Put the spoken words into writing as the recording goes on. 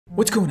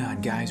What's going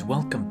on, guys?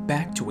 Welcome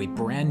back to a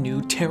brand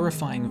new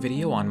terrifying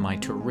video on my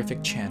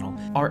terrific channel.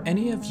 Are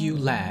any of you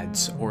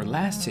lads or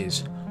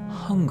lasses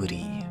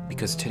hungry?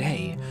 Because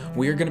today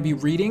we are going to be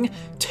reading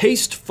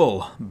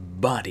Tasteful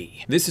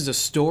Body. This is a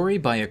story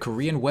by a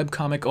Korean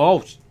webcomic.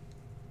 Oh,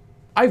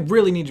 I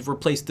really need to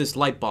replace this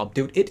light bulb,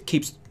 dude. It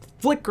keeps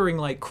flickering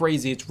like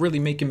crazy. It's really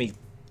making me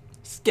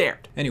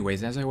scared.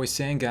 Anyways, as I was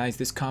saying, guys,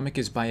 this comic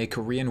is by a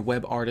Korean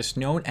web artist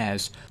known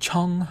as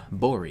Chung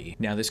Bori.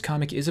 Now, this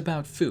comic is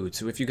about food,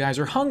 so if you guys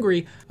are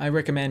hungry, I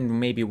recommend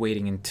maybe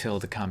waiting until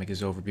the comic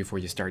is over before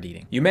you start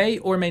eating. You may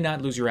or may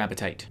not lose your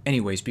appetite.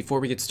 Anyways, before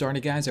we get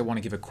started, guys, I want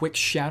to give a quick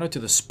shout out to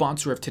the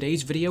sponsor of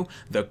today's video,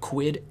 the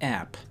Quid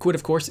app. Quid,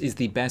 of course, is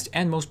the best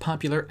and most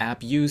popular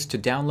app used to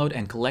download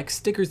and collect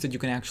stickers that you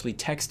can actually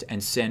text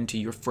and send to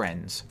your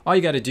friends. All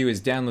you gotta do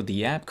is download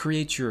the app,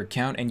 create your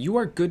account, and you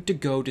are good to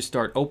go to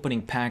start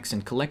opening packs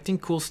and collecting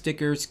cool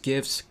stickers,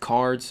 gifts,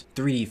 cards,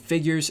 3D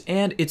figures,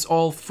 and it's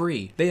all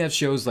free. They have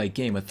shows like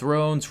Game of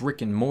Thrones,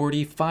 Rick and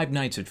Morty, Five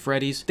Nights at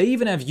Freddy's. They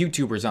even have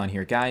YouTubers on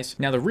here, guys.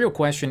 Now, the real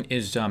question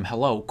is,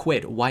 hello,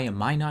 Quid, why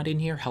am I not in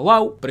here?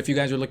 Hello? But if you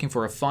guys are looking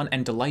for a fun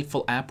and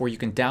delightful app where you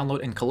can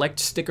download and collect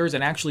stickers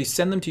and actually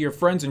send them to your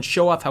friends and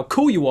show off how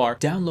cool you are,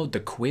 download the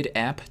Quid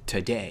app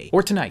today.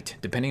 Or tonight,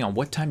 depending on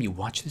what time you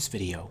watch this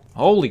video.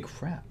 Holy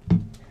crap. I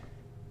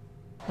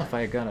don't know if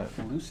I gotta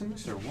loosen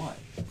this or what.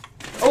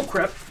 Oh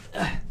crap.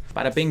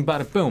 Bada bing,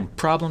 bada boom.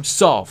 Problem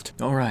solved.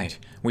 Alright,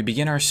 we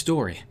begin our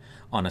story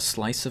on a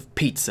slice of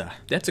pizza.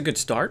 That's a good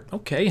start.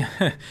 Okay,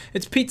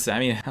 it's pizza. I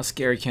mean, how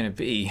scary can it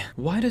be?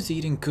 Why does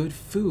eating good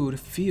food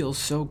feel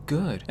so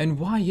good? And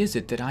why is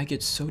it that I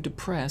get so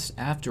depressed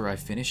after I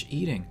finish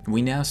eating?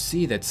 We now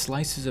see that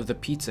slices of the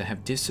pizza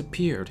have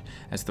disappeared,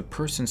 as the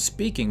person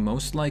speaking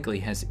most likely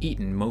has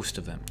eaten most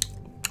of them.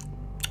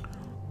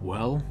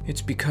 Well,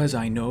 it's because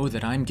I know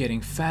that I'm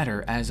getting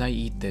fatter as I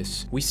eat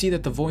this. We see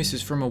that the voice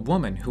is from a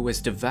woman who has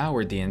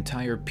devoured the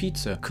entire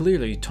pizza,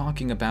 clearly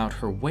talking about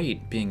her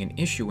weight being an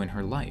issue in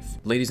her life.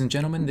 Ladies and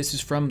gentlemen, this is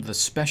from the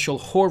special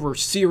horror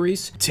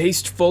series,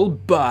 Tasteful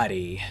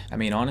Body. I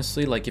mean,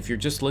 honestly, like, if you're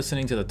just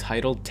listening to the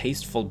title,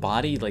 Tasteful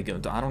Body, like,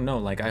 I don't know,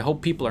 like, I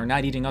hope people are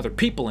not eating other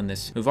people in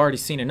this. We've already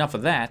seen enough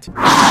of that.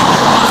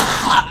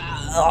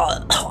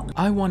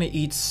 I want to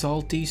eat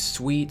salty,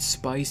 sweet,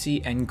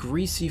 spicy, and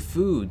greasy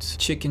foods.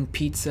 Chicken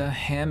pizza,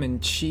 ham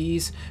and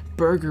cheese,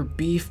 burger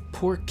beef,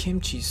 pork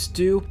kimchi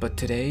stew. But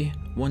today,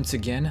 once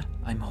again,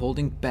 I'm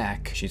holding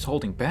back. She's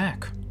holding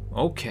back?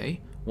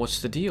 Okay,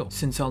 what's the deal?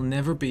 Since I'll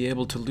never be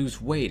able to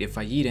lose weight if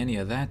I eat any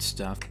of that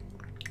stuff.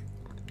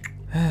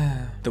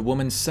 The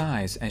woman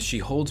sighs as she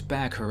holds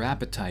back her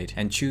appetite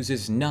and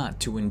chooses not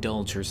to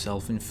indulge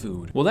herself in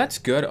food. Well, that's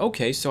good.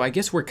 Okay, so I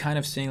guess we're kind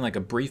of seeing like a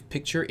brief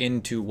picture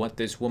into what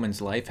this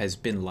woman's life has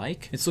been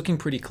like. It's looking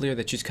pretty clear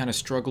that she's kind of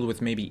struggled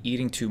with maybe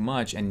eating too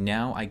much, and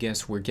now I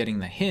guess we're getting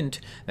the hint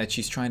that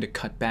she's trying to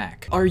cut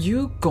back. Are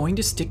you going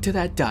to stick to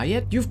that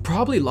diet? You've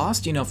probably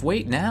lost enough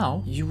weight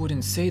now. You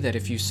wouldn't say that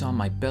if you saw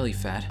my belly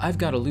fat. I've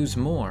got to lose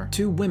more.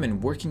 Two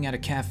women working at a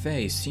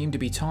cafe seem to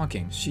be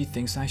talking. She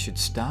thinks I should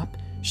stop?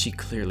 She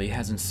clearly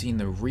hasn't seen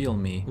the real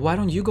me. Why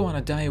don't you go on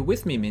a diet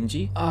with me,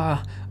 Minji?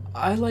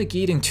 I like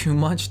eating too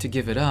much to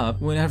give it up.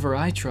 Whenever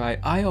I try,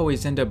 I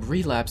always end up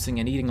relapsing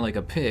and eating like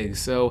a pig,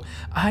 so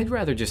I'd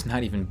rather just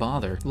not even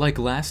bother. Like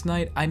last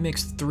night, I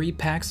mixed 3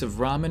 packs of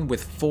ramen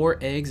with 4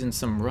 eggs and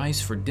some rice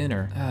for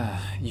dinner.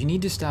 You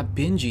need to stop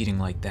binge eating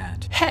like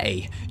that.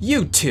 Hey,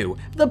 you two,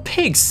 the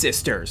Pig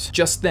Sisters!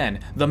 Just then,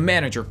 the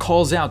manager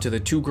calls out to the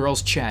two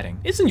girls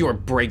chatting. Isn't your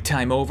break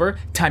time over?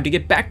 Time to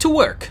get back to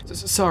work.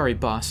 Sorry,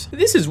 boss.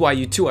 This is why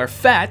you two are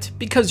fat,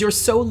 because you're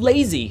so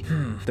lazy.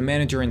 The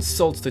manager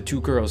insults the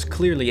two girls,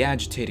 clearly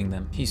agitating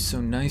them. He's so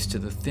nice to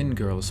the thin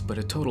girls, but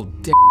a total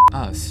dick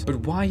us.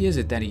 But why is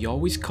it that he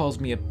always calls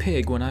me a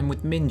pig when I'm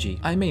with Minji?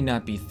 I may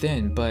not be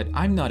thin, but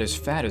I'm not as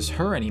fat as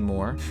her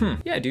anymore.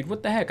 Yeah, dude,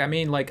 what the heck? I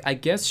mean, like, I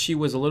guess she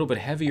was a little bit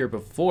heavier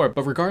before,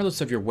 but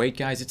regardless of your weight,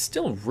 guys, it's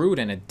still rude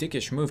and a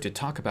dickish move to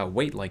talk about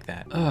weight like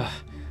that.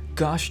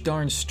 Gosh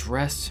darn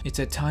stress. It's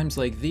at times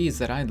like these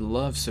that I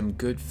love some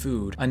good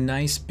food. A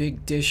nice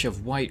big dish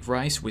of white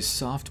rice with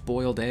soft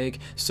boiled egg,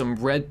 some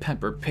red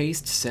pepper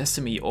paste,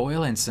 sesame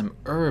oil, and some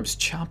herbs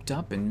chopped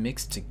up and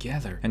mixed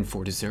together. And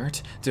for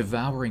dessert,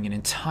 devouring an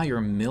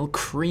entire milk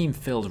cream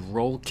filled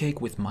roll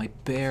cake with my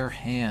bare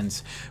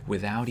hands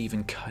without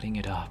even cutting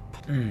it up.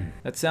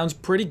 That sounds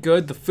pretty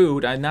good, the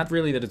food, not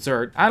really the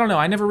dessert. I don't know,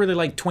 I never really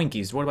liked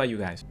Twinkies. What about you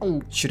guys?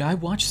 Should I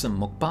watch some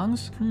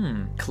mukbangs?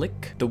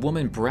 Click. The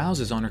woman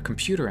browses on her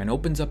computer and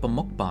opens up a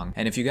mukbang.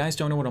 And if you guys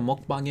don't know what a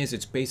mukbang is,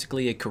 it's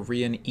basically a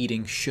Korean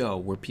eating show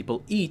where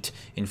people eat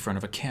in front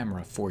of a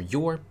camera for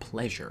your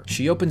pleasure.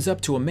 She opens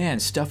up to a man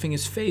stuffing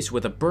his face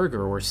with a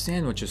burger or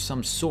sandwich of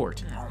some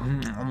sort.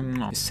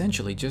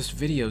 Essentially just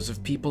videos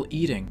of people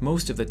eating.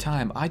 Most of the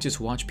time, I just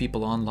watch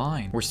people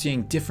online. We're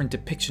seeing different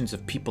depictions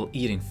of people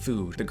eating food.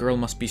 The girl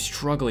must be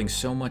struggling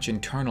so much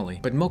internally.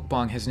 But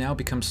mukbang has now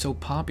become so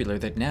popular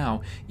that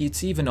now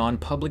it's even on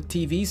public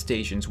TV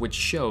stations, which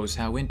shows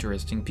how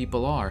interesting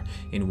people are. are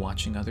in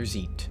watching others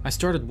eat. I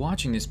started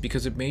watching this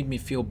because it made me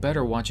feel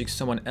better watching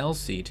someone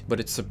else eat, but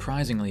it's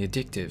surprisingly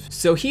addictive.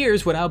 So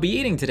here's what I'll be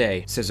eating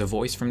today, says a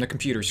voice from the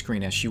computer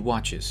screen as she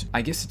watches.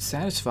 I guess it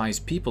satisfies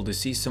people to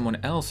see someone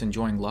else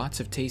enjoying lots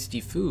of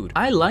tasty food.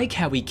 I like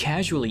how he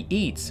casually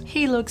eats.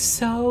 He looks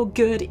so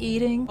good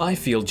eating. I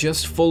feel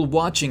just full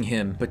watching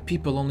him, but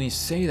people only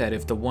say that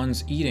if the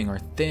ones eating are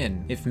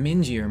thin. If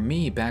Minji or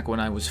me back when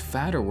I was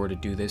fatter were to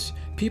do this,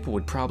 people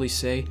would probably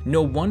say,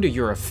 no wonder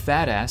you're a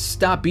fat ass,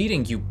 stop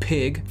eating you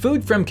pig.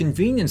 Food from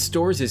convenience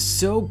stores is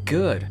so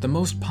good. The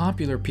most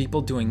popular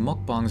people doing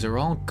mukbangs are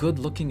all good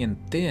looking and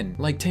thin.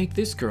 Like take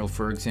this girl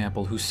for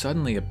example, who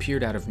suddenly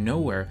appeared out of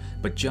nowhere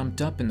but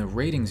jumped up in the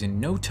ratings in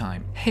no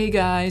time. Hey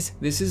guys,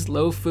 this is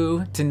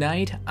Lofu.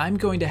 Tonight I'm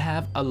going to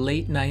have a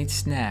late night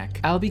snack.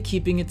 I'll be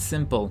keeping it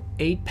simple.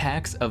 8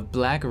 packs of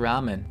black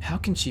ramen. How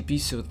can she be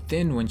so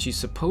thin when she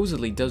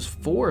supposedly does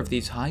 4 of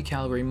these high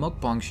calorie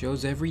mukbang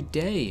shows every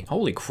day?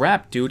 Holy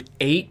crap, dude.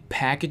 8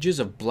 packages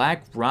of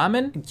black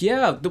ramen?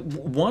 Yeah,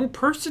 one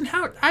person?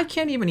 How? I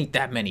can't even eat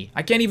that many.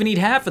 I can't even eat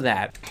half of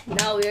that.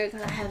 Now we're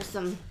gonna have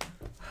some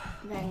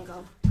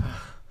mango.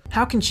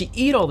 How can she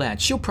eat all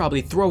that? She'll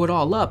probably throw it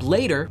all up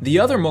later. The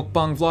other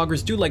mukbang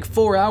vloggers do like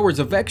 4 hours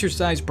of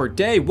exercise per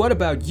day. What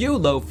about you,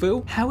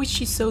 Lofu? How is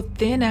she so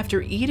thin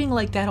after eating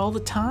like that all the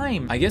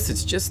time? I guess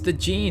it's just the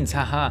genes,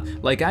 haha.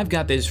 Like I've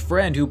got this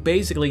friend who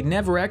basically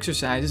never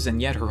exercises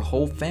and yet her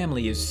whole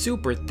family is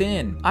super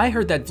thin. I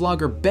heard that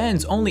vlogger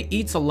Benz only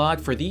eats a lot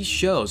for these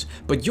shows,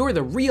 but you're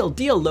the real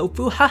deal,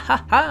 Lofu, ha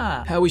ha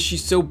ha. How is she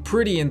so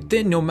pretty and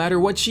thin no matter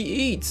what she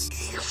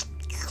eats?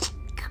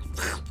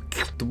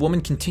 The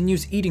woman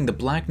continues eating the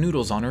black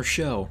noodles on her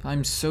show.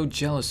 I'm so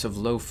jealous of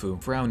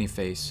Lofu. Frowny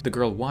face. The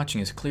girl watching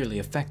is clearly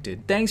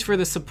affected. Thanks for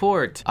the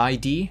support.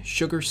 ID,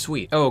 sugar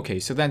sweet. Oh, okay,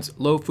 so that's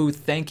Lofu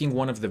thanking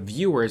one of the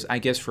viewers, I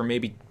guess for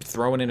maybe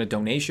throwing in a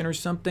donation or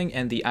something,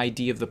 and the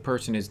ID of the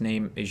person, his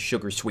name is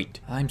sugar sweet.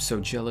 I'm so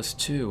jealous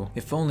too.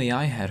 If only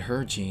I had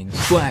her genes.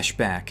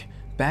 Flashback.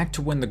 Back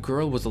to when the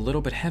girl was a little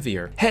bit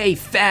heavier. Hey,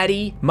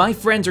 fatty! My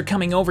friends are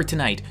coming over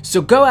tonight,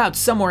 so go out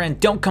somewhere and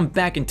don't come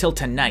back until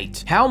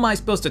tonight. How am I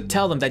supposed to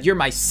tell them that you're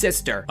my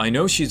sister? I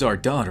know she's our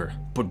daughter,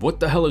 but what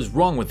the hell is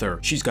wrong with her?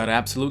 She's got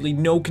absolutely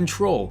no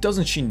control.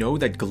 Doesn't she know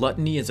that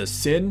gluttony is a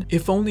sin?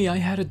 If only I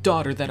had a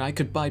daughter that I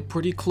could buy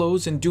pretty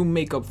clothes and do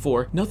makeup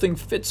for. Nothing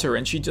fits her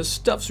and she just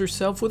stuffs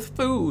herself with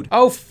food.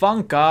 Oh,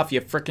 funk off,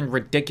 you frickin'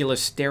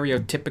 ridiculous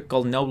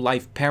stereotypical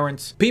no-life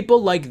parents.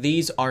 People like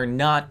these are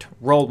not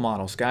role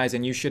models, guys,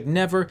 and you should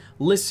never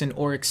listen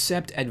or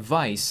accept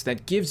advice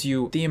that gives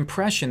you the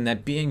impression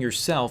that being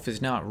yourself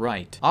is not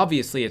right.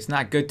 Obviously, it's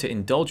not good to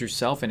indulge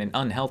yourself in an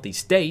unhealthy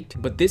state,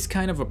 but this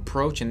kind of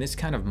approach and this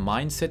kind of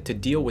mindset to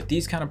deal with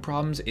these kind of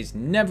problems is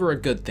never a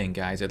good thing,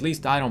 guys. At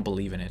least I don't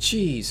believe in it.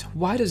 Jeez,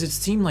 why does it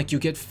seem like you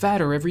get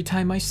fatter every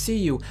time I see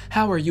you?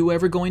 How are you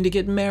ever going to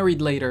get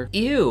married later?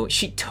 Ew,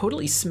 she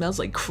totally smells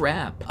like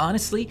crap.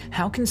 Honestly,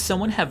 how can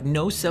someone have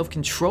no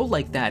self-control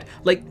like that?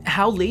 Like,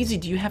 how lazy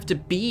do you have to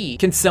be?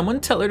 Can someone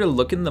tell her to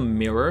look in the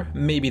mirror?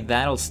 Maybe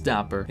that'll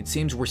stop her. It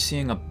seems we're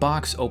seeing a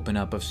box open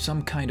up of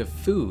some kind of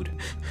food.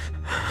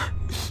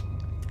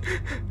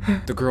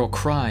 The girl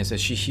cries as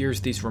she hears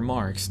these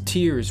remarks.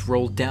 Tears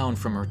roll down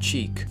from her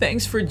cheek.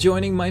 Thanks for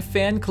joining my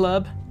fan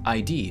club.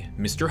 ID,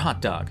 Mr.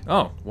 Hot Dog.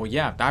 Oh, well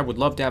yeah, I would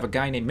love to have a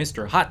guy named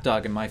Mr. Hot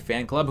Dog in my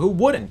fan club. Who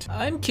wouldn't?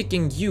 I'm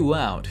kicking you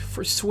out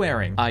for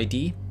swearing.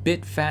 ID,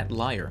 Bit Fat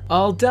Liar.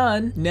 All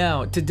done.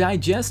 Now, to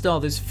digest all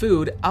this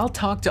food, I'll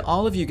talk to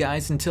all of you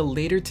guys until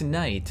later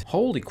tonight.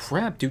 Holy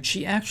crap, dude,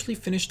 she actually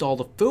finished all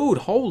the food.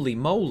 Holy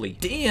moly.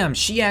 Damn,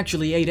 she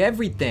actually ate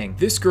everything.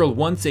 This girl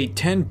once ate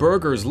 10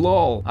 burgers,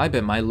 lol. I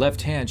bet my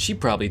left hand, she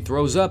probably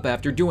throws up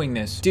after doing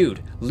this.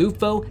 Dude,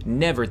 Lufo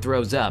never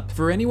throws up.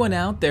 For anyone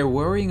out there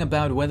worrying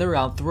about whether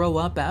I'll throw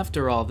up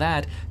after all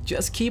that,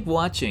 just keep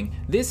watching.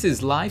 This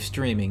is live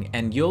streaming,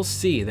 and you'll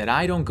see that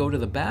I don't go to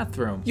the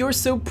bathroom. You're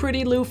so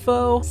pretty,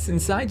 Lufo.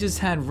 Since I just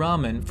had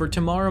ramen for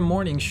tomorrow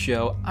morning's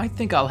show, I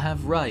think I'll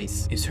have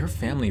rice. Is her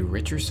family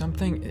rich or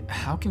something?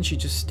 How can she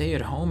just stay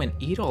at home and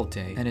eat all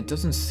day? And it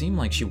doesn't seem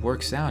like she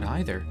works out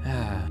either.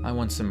 I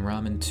want some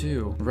ramen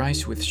too.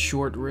 Rice with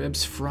short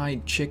ribs,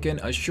 fried chicken,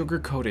 a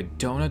sugar-coated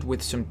donut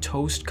with some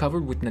toast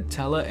covered with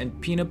Nutella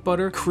and peanut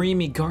butter,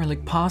 creamy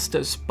garlic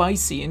pasta,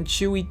 spicy and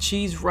chewy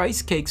cheese,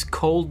 rice cakes,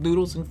 cold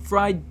noodles and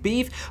fried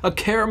beef, a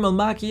caramel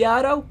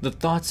macchiato. The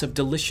thoughts of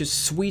delicious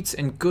sweets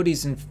and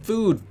goodies and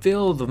food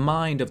fill the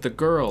mind of the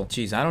girl.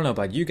 Geez, I don't know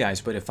about you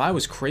guys, but if I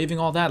was craving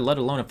all that, let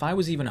alone if I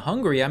was even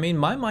hungry, I mean,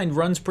 my mind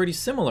runs pretty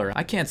similar.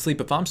 I can't sleep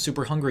if I'm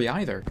super hungry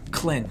either.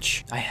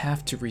 Clench. I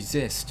have to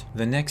resist.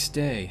 The next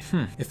day.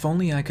 If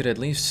only I could at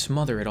least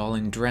smother it all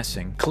in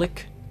dressing.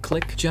 Click.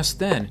 Click. Just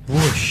then.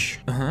 Whoosh.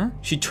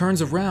 She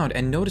turns around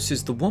and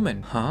notices the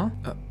woman.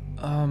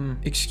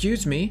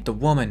 Excuse me? The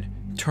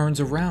woman turns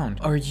around.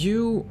 Are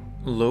you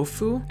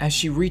Lofu? As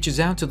she reaches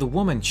out to the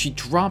woman, she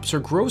drops her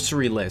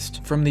grocery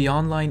list. From the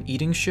online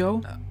eating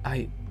show?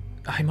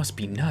 I must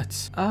be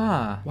nuts.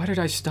 Ah, why did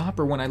I stop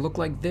her when I look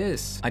like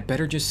this? I'd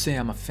better just say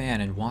I'm a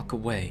fan and walk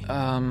away.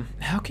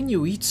 How can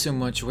you eat so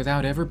much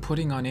without ever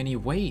putting on any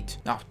weight?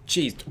 Oh,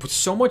 jeez,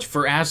 so much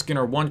for asking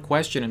her one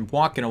question and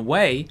walking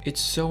away.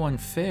 It's so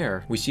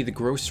unfair. We see the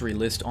grocery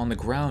list on the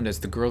ground as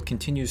the girl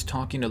continues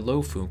talking to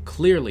Lofu.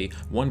 Clearly,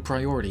 one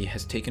priority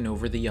has taken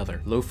over the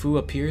other. Lofu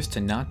appears to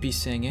not be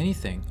saying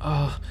anything.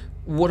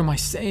 What am I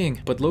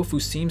saying? But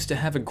Lofu seems to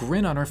have a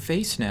grin on her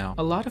face now.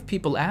 A lot of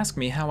people ask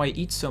me how I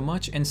eat so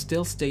much and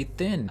still stay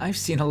thin. I've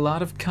seen a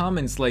lot of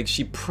comments like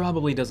she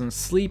probably doesn't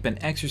sleep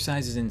and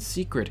exercises in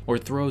secret or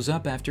throws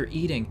up after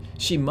eating.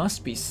 She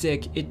must be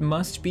sick. It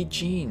must be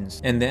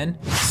genes. And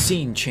then,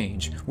 scene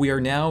change. We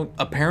are now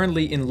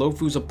apparently in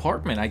Lofu's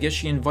apartment. I guess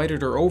she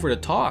invited her over to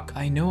talk.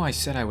 I know I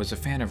said I was a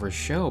fan of her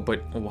show,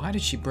 but why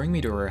did she bring me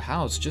to her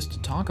house just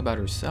to talk about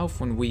herself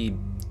when we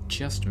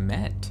just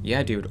met?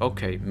 Yeah, dude,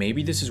 okay,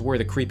 maybe this is where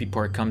the creepy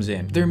part comes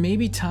in. There may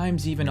be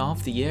times even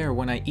off the air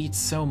when I eat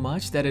so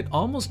much that it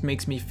almost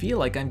makes me feel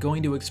like I'm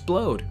going to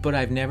explode, but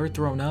I've never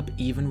thrown up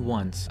even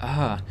once.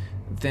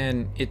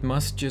 Then it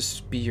must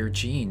just be your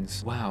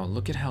genes. Wow,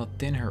 look at how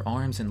thin her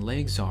arms and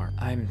legs are.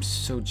 I'm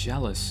so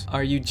jealous.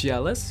 Are you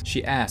jealous?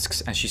 She asks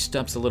as she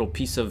stuffs a little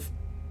piece of,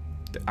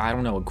 I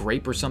don't know, a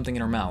grape or something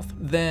in her mouth.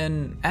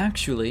 Then,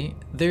 actually,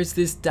 there's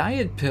this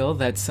diet pill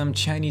that some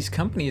Chinese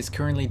company is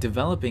currently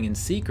developing in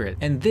secret,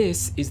 and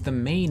this is the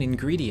main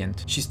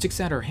ingredient. She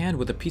sticks out her hand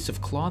with a piece of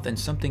cloth and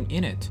something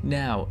in it.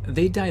 Now,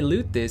 they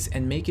dilute this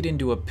and make it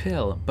into a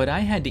pill, but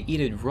I had to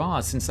eat it raw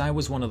since I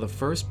was one of the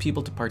first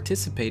people to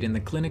participate in the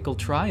clinical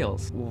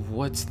trials.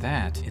 What's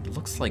that? It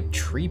looks like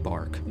tree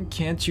bark.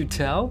 Can't you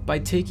tell? By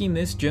taking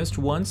this just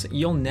once,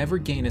 you'll never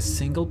gain a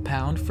single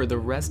pound for the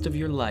rest of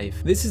your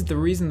life. This is the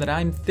reason that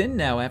I'm thin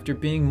now after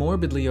being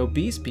morbidly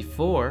obese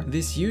before.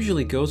 This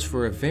usually goes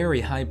for a very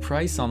high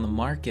price on the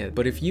market,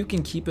 but if you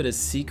can keep it a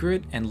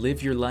secret and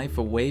live your life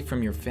away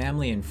from your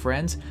family and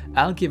friends,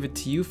 I'll give it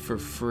to you for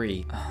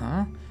free.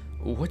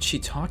 What's she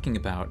talking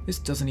about? This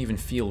doesn't even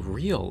feel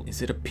real.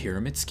 Is it a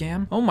pyramid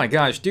scam? Oh my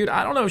gosh, dude,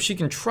 I don't know if she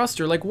can trust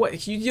her. Like,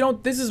 what? You know,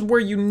 this is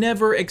where you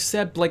never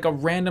accept like a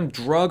random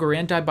drug or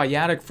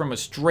antibiotic from a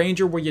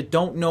stranger where you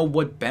don't know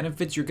what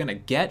benefits you're gonna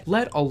get,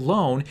 let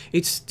alone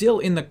it's still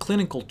in the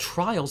clinical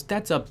trials.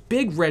 That's a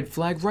big red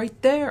flag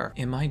right there.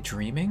 Am I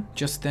dreaming?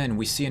 Just then,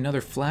 we see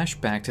another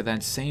flashback to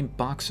that same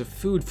box of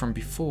food from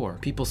before.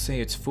 People say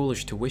it's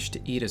foolish to wish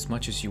to eat as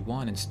much as you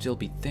want and still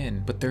be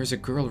thin, but there's a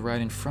girl right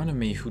in front of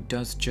me who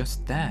does just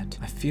that.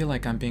 I feel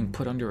like I'm being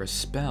put under a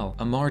spell.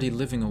 I'm already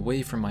living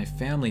away from my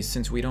family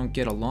since we don't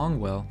get along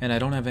well, and I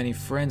don't have any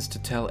friends to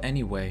tell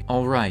anyway.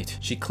 Alright,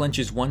 she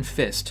clenches one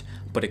fist,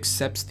 but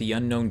accepts the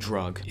unknown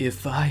drug.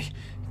 If I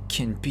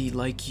can be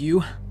like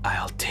you,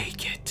 I'll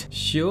take it.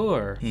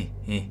 Sure.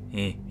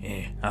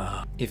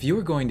 If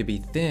you're going to be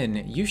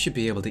thin, you should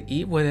be able to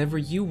eat whatever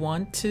you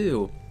want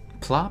too.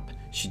 Plop.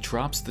 She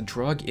drops the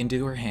drug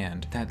into her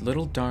hand. That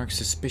little dark,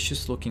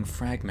 suspicious-looking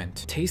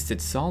fragment tasted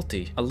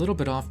salty, a little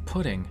bit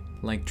off-putting,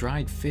 like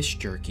dried fish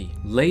jerky.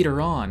 Later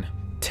on,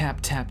 tap,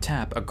 tap,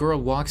 tap, a girl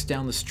walks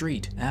down the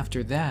street.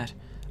 After that,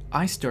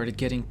 I started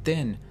getting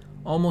thin.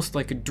 Almost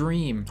like a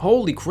dream.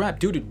 Holy crap,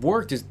 dude, it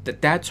worked.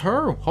 That's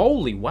her?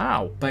 Holy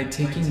wow. By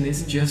taking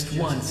this just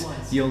once,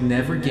 you'll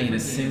never gain a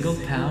single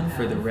pound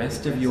for the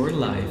rest of your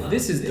life.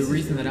 This is the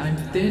reason that I'm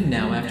thin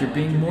now after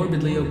being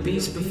morbidly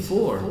obese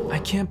before. I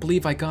can't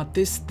believe I got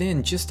this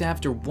thin just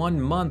after 1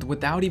 month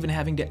without even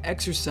having to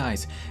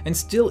exercise and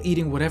still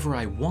eating whatever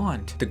I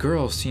want. The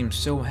girl seems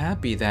so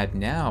happy that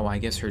now I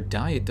guess her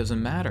diet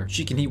doesn't matter.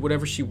 She can eat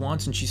whatever she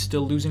wants and she's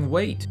still losing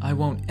weight. I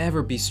won't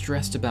ever be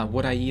stressed about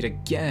what I eat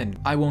again.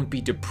 I won't be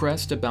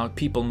depressed about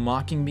people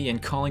mocking me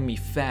and calling me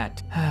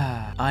fat.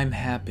 I'm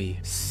happy.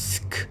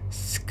 Sk,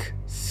 sk,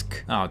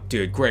 sk. Oh,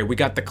 dude, great. We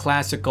got the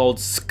classic old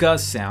ska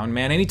sound,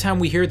 man. Anytime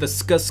we hear the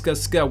ska, ska,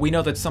 ska, we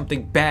know that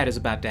something bad is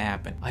about to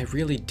happen. I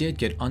really did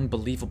get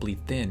unbelievably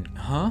thin.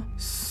 Huh?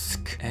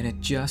 Sk. And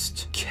it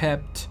just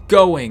kept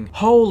going.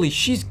 Holy,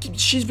 she's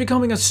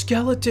becoming a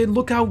skeleton.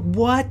 Look out,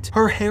 what?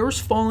 Her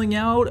hair's falling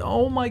out.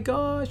 Oh my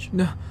gosh.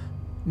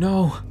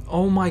 No.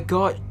 Oh my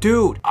god.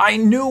 Dude, I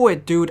knew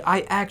it, dude.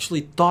 I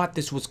actually thought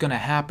this was gonna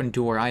happen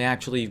to her.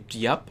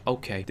 Yep,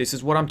 okay. This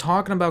is what I'm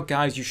talking about,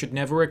 guys. You should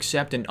never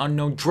accept an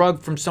unknown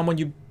drug from someone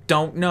you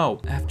don't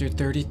know. After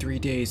 33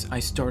 days, I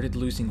started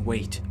losing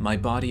weight. My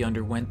body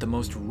underwent the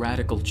most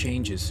radical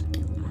changes.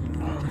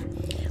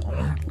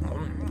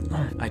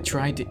 I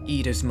tried to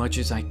eat as much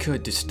as I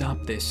could to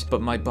stop this,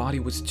 but my body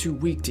was too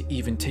weak to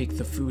even take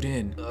the food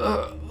in.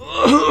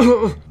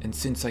 And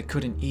since I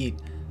couldn't eat,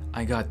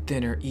 I got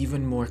thinner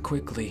even more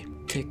quickly.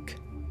 Tick,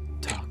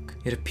 tock.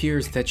 It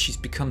appears that she's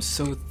become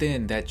so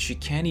thin that she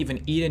can't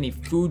even eat any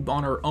food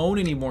on her own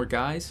anymore,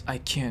 guys. I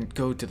can't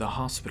go to the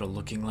hospital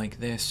looking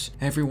like this.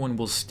 Everyone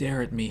will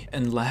stare at me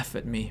and laugh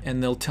at me,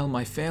 and they'll tell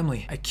my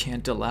family. I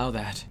can't allow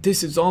that.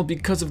 This is all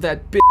because of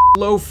that bitch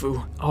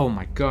Lofu. Oh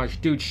my gosh,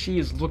 dude, she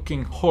is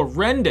looking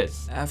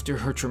horrendous. After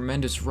her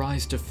tremendous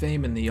rise to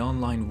fame in the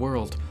online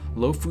world,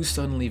 Lofu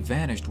suddenly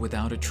vanished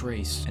without a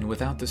trace, and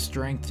without the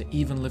strength to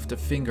even lift a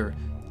finger,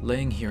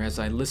 Laying here as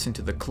I listened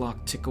to the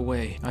clock tick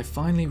away, I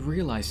finally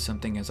realized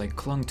something as I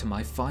clung to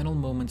my final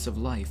moments of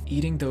life,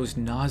 eating those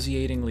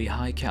nauseatingly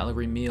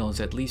high-calorie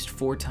meals at least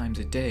 4 times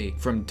a day,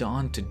 from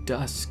dawn to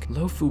dusk.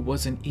 Lofu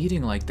wasn't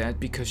eating like that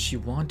because she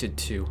wanted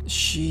to.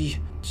 She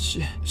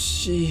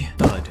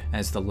thud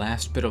as the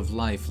last bit of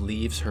life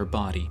leaves her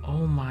body.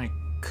 Oh my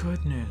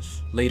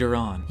goodness. Later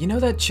on, you know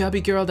that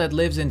chubby girl that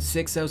lives in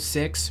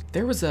 606?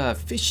 There was a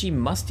fishy,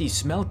 musty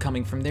smell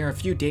coming from there a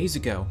few days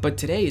ago, but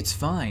today it's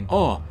fine.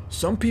 Oh,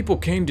 some people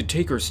came to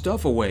take her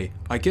stuff away.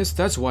 I guess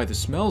that's why the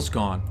smell's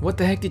gone. What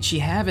the heck did she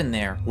have in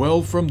there?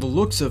 Well, from the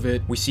looks of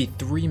it, we see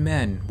 3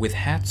 men with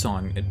hats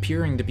on,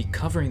 appearing to be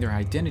covering their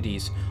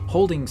identities,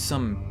 holding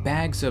some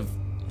bags of...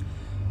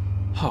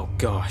 oh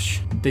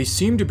gosh. They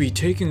seem to be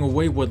taking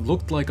away what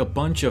looked like a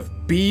bunch of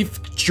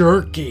beef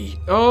jerky.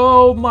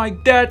 Oh my,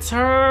 that's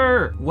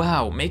her!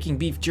 Wow, making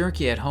beef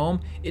jerky at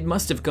home? It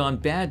must have gone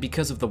bad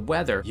because of the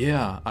weather.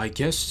 Yeah, I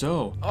guess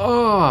so.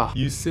 Oh!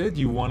 You said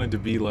you wanted to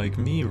be like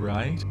me,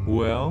 right?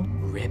 Well,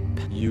 Rip.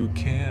 you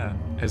can.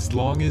 As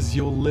long as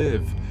you'll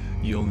live,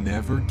 you'll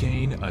never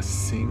gain a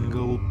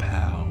single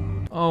pound.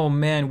 Oh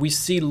man, we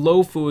see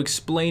Lofu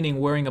explaining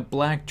wearing a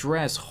black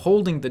dress,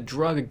 holding the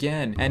drug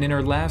again, and in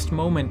her last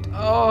moment,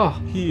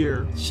 oh,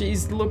 Here.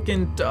 she's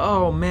looking,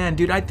 oh man,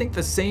 dude, I think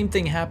the same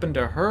thing happened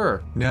to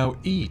her. Now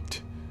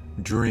eat,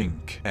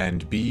 drink,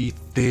 and be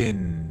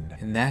thin.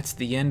 And that's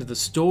the end of the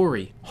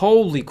story.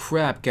 Holy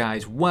crap,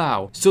 guys,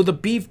 wow. So the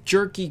beef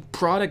jerky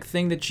product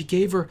thing that she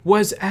gave her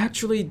was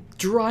actually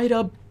dried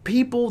up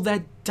people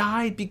that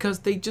died because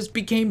they just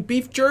became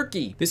beef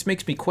jerky. This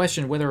makes me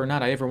question whether or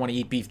not I ever want to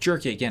eat beef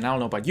jerky again. I don't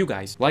know about you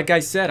guys. Like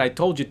I said, I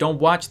told you don't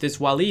watch this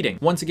while eating.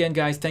 Once again,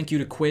 guys, thank you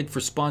to Quid for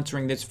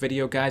sponsoring this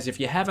video, guys. If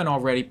you haven't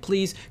already,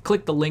 please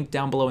click the link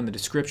down below in the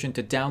description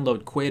to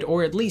download Quid,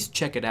 or at least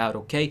check it out,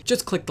 okay?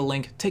 Just click the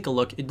link, take a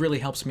look. It really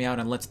helps me out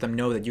and lets them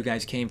know that you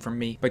guys came from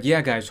me. But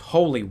yeah, guys,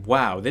 holy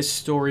wow, this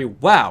story,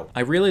 wow. I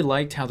really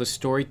liked how the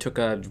story took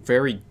a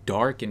very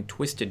dark and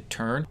twisted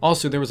turn.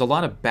 Also, there was a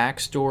lot of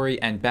backstory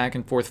and back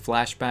and forth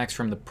flashbacks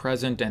from the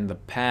present and the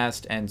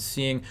past, and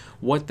seeing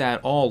what that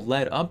all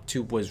led up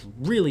to was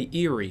really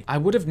eerie. I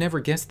would have never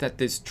guessed that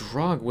this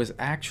drug was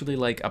actually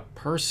like a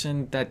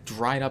person that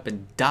dried up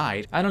and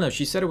died. I don't know,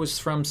 she said it was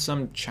from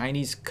some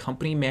Chinese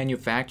company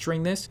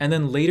manufacturing this, and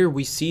then later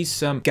we see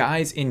some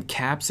guys in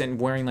caps and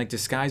wearing like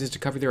disguises to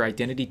cover their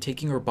identity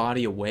taking her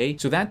body away.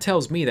 So that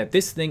tells me that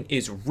this thing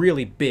is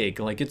really big,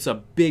 like it's a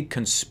big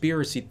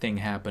conspiracy thing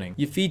happening.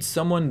 You feed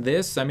someone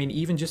this, I mean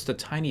even just a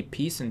tiny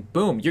piece, and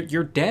boom,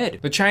 you're dead.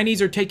 The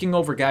Chinese are taking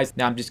over, guys.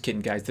 Nah, I'm just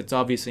kidding, guys. That's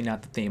obviously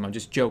not the theme. I'm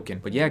just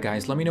joking. But yeah,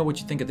 guys, let me know what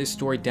you think of this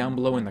story down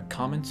below in the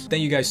comments.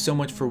 Thank you guys so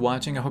much for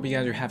watching. I hope you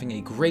guys are having a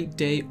great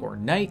day or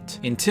night.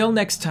 Until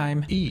next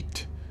time,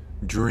 Eat,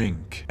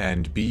 drink,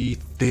 and be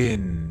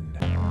thin.